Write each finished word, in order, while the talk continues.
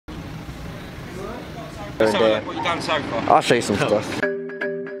Let's have a look what you've done so far. I'll show you some stuff.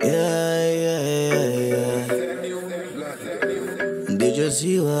 Yeah. Did you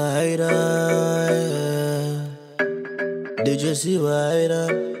see what I done? Did you see what I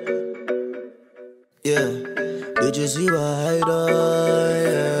done? Yeah. Did you see what I done?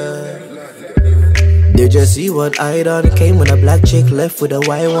 Yeah. Did you see what I done? Came with a black chick, left with a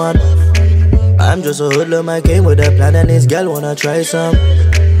white one. I'm just a hoodlum, I came with a plan and this girl wanna try some.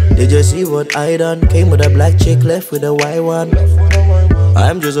 Did you see what I done? Came with a black chick, left with a white one.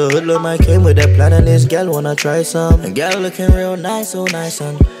 I'm just a hoodlum, I came with a plan and this girl wanna try some. And girl looking real nice, so nice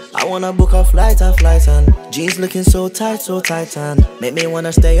and I wanna book a flight and jeans looking so tight and make me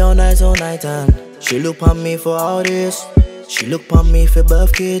wanna stay all night and she look on me for all this, she look on me for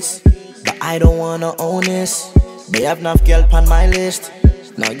birth kids, but I don't wanna own this. They have enough girl on my list.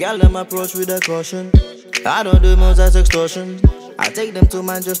 Now girl them approach with a caution. I don't do moves as extortion. I take them to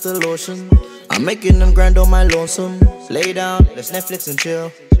mine just a lotion. I'm making them grind on my lonesome. Lay down, let's Netflix and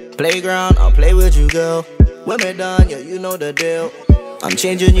chill. Playground, I'll play with you, girl. When we're done, yeah, you know the deal. I'm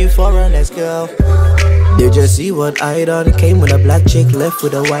changing you for a next girl. Did you see what I done? Came with a black chick, left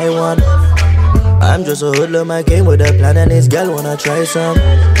with a white one. I'm just a hoodlum, I came with a plan and this girl wanna try some.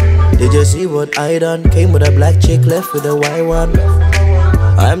 Did you see what I done? Came with a black chick, left with a white one.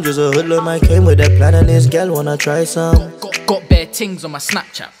 I'm just a hoodlum, I came with a plan and this girl wanna try some. Got bare tings on my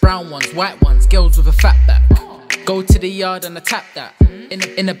Snapchat. Brown ones, white ones, girls with a fat back. Go to the yard and I tap that.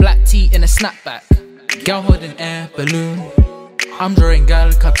 In a black tee, in a snapback. Girl holding air balloon. I'm drawing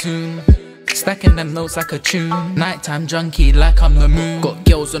gal cartoon. Stacking them notes like a tune. Nighttime junkie like I'm the moon. Got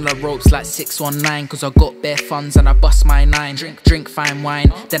girls on the ropes like 619. Cause I got bare funds and I bust my nine. Drink fine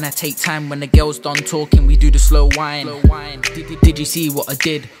wine. Then I take time when the girls done talking. We do the slow wine. Did you see what I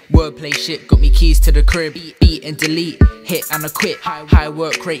did? Wordplay shit got me keys to the crib. Beat and delete, hit and I quit. High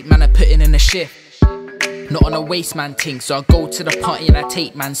work rate, man, I putting in a shift. Not on a waste man ting, so I go to the party and I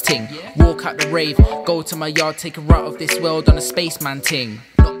take man's ting. Walk out the rave, go to my yard, take a route of this world on a spaceman ting.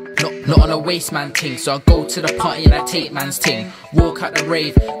 Not on a waste man ting, so I go to the party and I take man's ting. Walk out the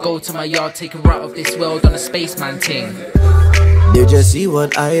rave, go to my yard, take a route of this world on a spaceman ting. Did you see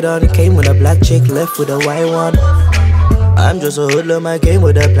what I done? Came with a black chick, left with a white one. I'm just a hoodlum, I came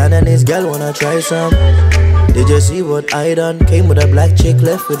with a plan and this girl wanna try some. Did you see what I done? Came with a black chick,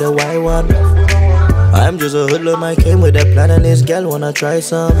 left with a white one. I'm just a hoodlum, I came with a plan and this girl wanna try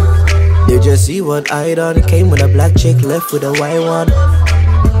some. Did you see what I done? Came with a black chick, left with a white one.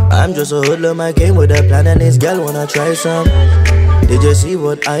 I'm just a hoodlum, I came with a plan and this girl wanna try some. Did you see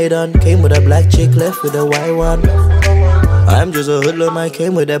what I done? Came with a black chick, left with a white one. I'm just a hoodlum, I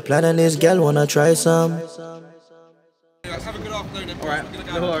came with a plan and this girl wanna try some. Let's have a good afternoon. Alright,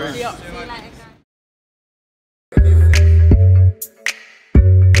 no worries.